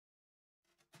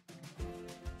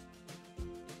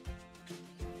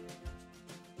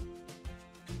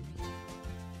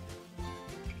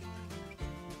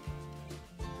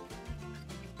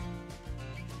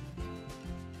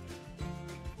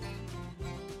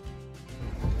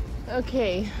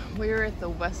Okay, we're at the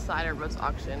west side of Rhodes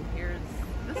auction. Here's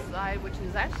this side, which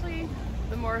is actually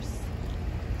the more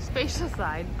spacious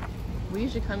side. We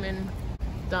usually come in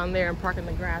down there and park in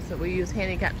the grass, but we use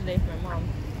handicap today for my mom.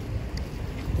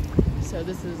 So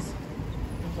this is,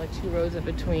 there's like 2 rows in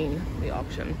between the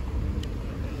auction.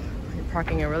 You're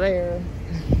parking over there.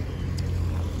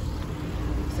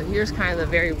 So here's kind of the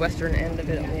very western end of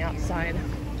it on the outside.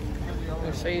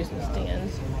 I'll show you some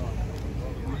stands.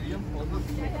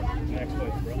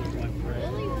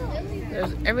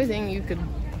 There's everything you could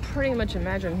pretty much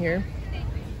imagine here.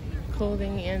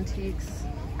 Clothing, antiques,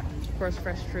 of course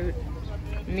fresh fruit,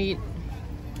 meat,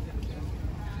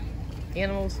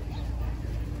 animals.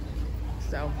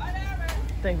 So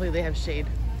thankfully they have shade.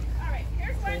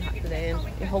 It's really hot today, and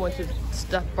a whole bunch of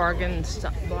stuff, a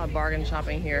lot of bargain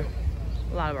shopping here.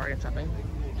 A lot of bargain shopping.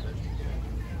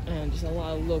 And just a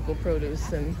lot of local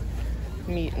produce and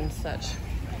meat and such.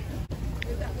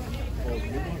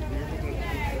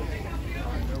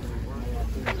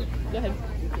 Go ahead.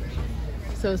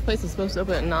 So this place is supposed to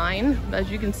open at 9, but as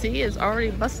you can see, it's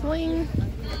already bustling.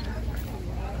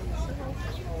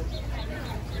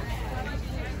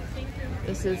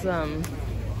 This is,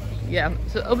 yeah,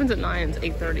 so it opens at 9, it's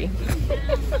 8:30.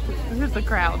 Here's the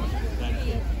crowd.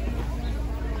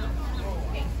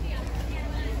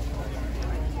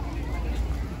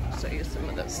 Show you some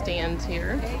of the stands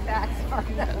here. Got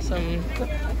some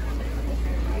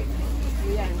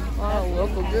a lot of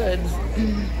local goods.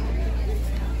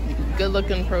 Good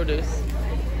looking produce.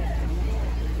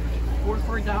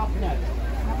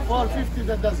 $4.50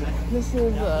 that does it. This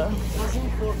is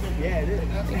Yeah, it is.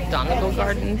 Donegal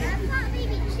Gardens.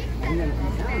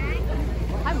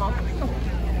 Hi, Mom.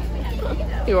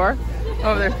 You are?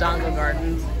 Oh, there's Donegal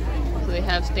Gardens. So they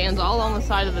have stands all on the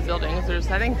side of the buildings. There's,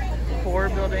 I think, 4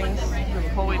 buildings. There's a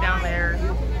whole way down there.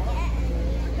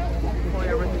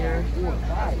 Way over here.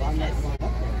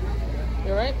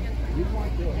 You alright?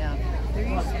 Yeah. There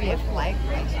used to be a flag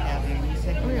race down there, and you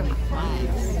said we have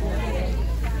flags.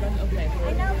 Okay.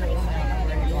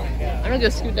 I'm gonna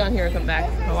just scoot down here and come back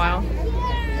in a while.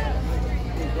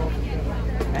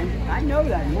 And I know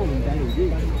that more than they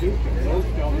do.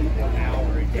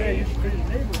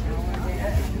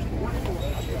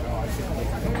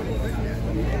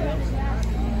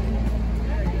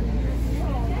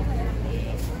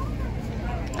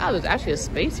 Oh, there's actually a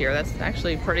space here. That's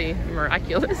actually pretty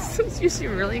miraculous. It's usually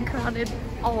really crowded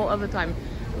all of the time.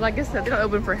 Like I said, they don't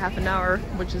open for half an hour,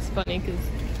 which is funny because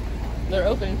they're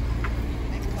open.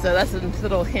 So that's a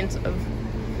little hint of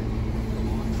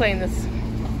playing this,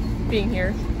 being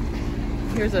here.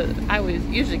 Here's I always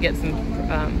usually get some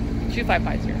shoe pie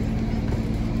pies here.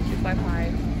 Shoe pie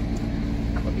pie,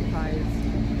 fluffy pies, a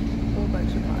whole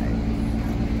bunch of pies.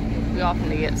 We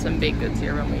often get some baked goods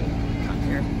here when we come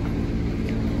here.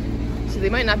 So they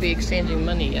might not be exchanging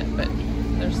money yet, but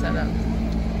they're set up. A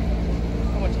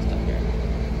bunch of stuff here.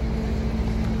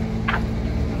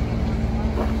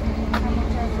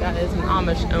 That is an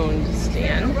Amish-owned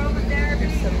stand.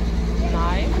 Here's some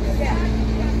knives.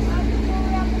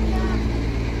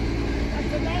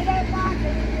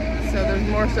 So there's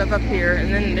more stuff up here,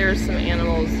 and then there's some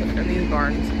animals in these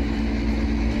barns.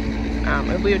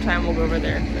 If we have time, we'll go over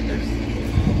there. But there's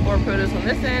more produce on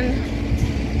this end.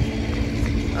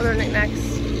 Other knickknacks.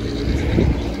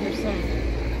 There's some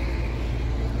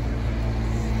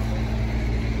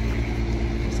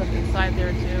stuff inside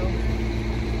there too.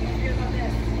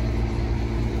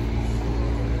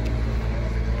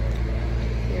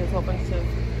 Here's a whole bunch of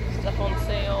stuff on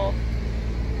sale.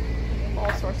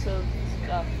 All sorts of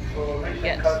stuff.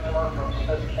 Get some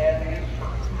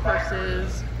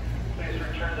purses.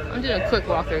 I'm doing a quick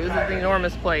walkthrough. This is an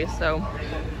enormous place, so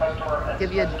I'll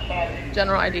give you a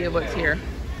general idea of what's here.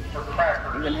 You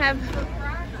even have,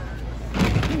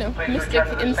 you know, mystic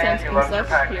incense and stuff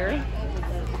here.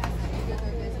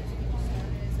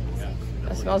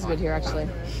 That smells good here, actually.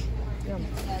 Yum.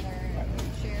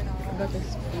 What about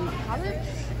this food cottage?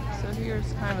 So here's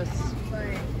kind of a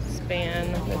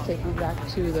span. I'm gonna take you back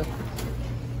to the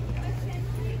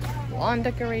lawn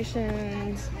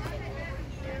decorations.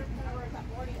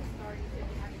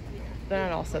 They're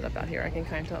not all set up out here. I can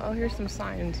kind of tell. Oh, here's some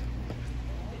signs.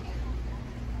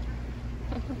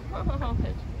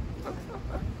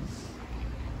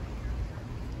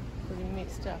 Pretty neat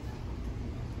stuff.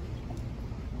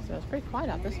 So it's pretty quiet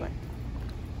out this way.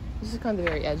 This is kind of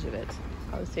the very edge of it.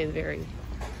 I would say the very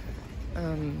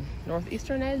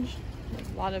northeastern edge. There's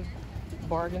a lot of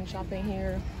bargain shopping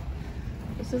here.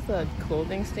 This is the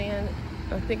clothing stand.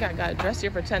 I think I got a dress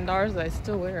here for $10 that I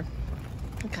still wear.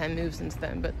 It kind of moved since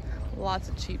then, but lots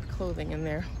of cheap clothing in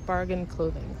there. Bargain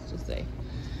clothing, let's just say.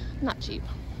 Not cheap.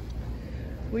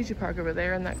 Ouija park over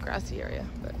there in that grassy area,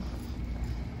 but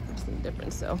there's some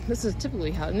difference. So this is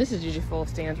typically how, and this is usually full of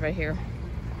stands right here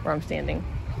where I'm standing.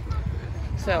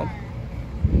 So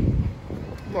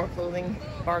more clothing,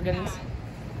 bargains.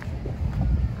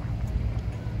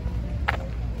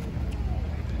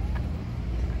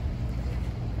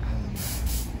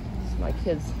 This is my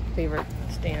kid's favorite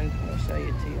stand. I'll show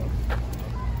you to you.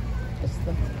 It's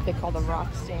the, they call the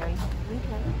rock stand.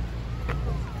 Okay.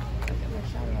 Get my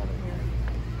shower out of here.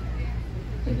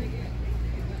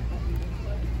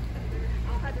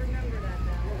 I'll have to remember that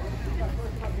now.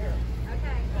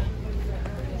 Okay.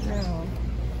 Now,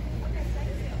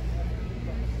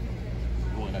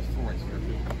 Really nice toys here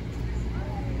too.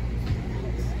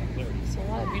 there's a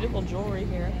lot of beautiful jewelry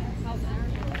here.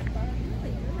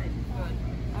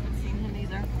 Haven't seen him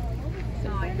either. No,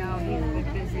 I know he's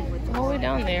been busy with All the way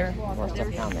down there. More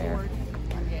stuff down there.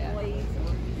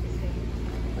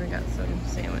 We got some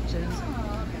sandwiches.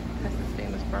 That's the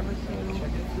famous barbecue.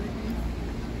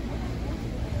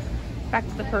 Back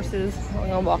to the purses. I'm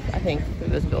gonna walk, I think, through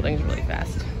this building really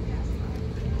fast.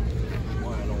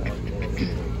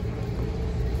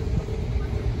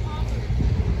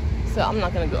 So I'm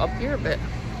not gonna go up here, but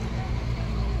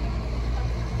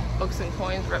books and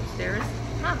coins are upstairs.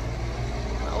 Huh.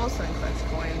 Also collects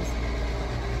coins,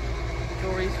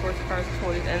 jewelry, sports cards,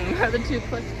 toys, and my other two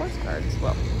collect sports cards.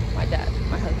 Well, my dad,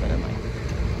 my husband, and Mike.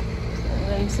 And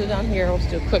then sit down here. We'll just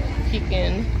do a quick peek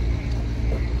in.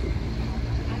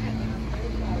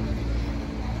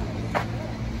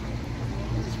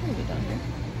 This is pretty good down here.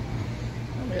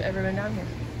 I've never ever been down here.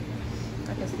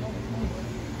 I can smell it.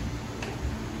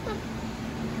 Huh.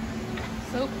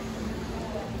 Soap.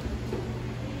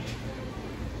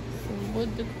 Some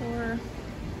wood decor.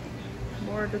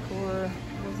 More decor.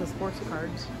 Those are sports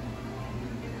cards.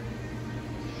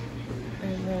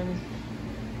 And then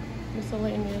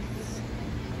miscellaneous.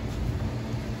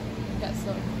 We got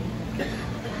some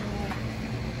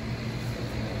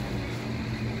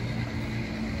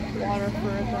water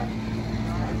forever.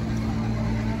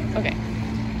 Okay.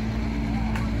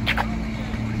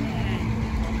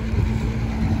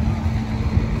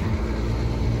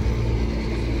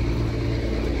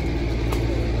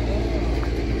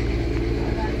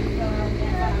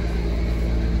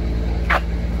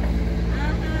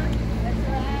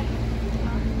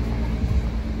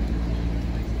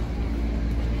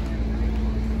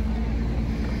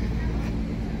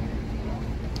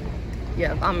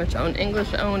 Yeah, Amish owned,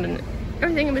 English owned, and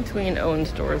everything in between owned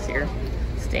stores here,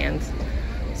 stands.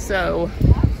 So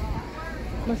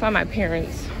I'm gonna find my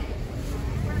parents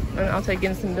and I'll take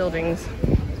in some buildings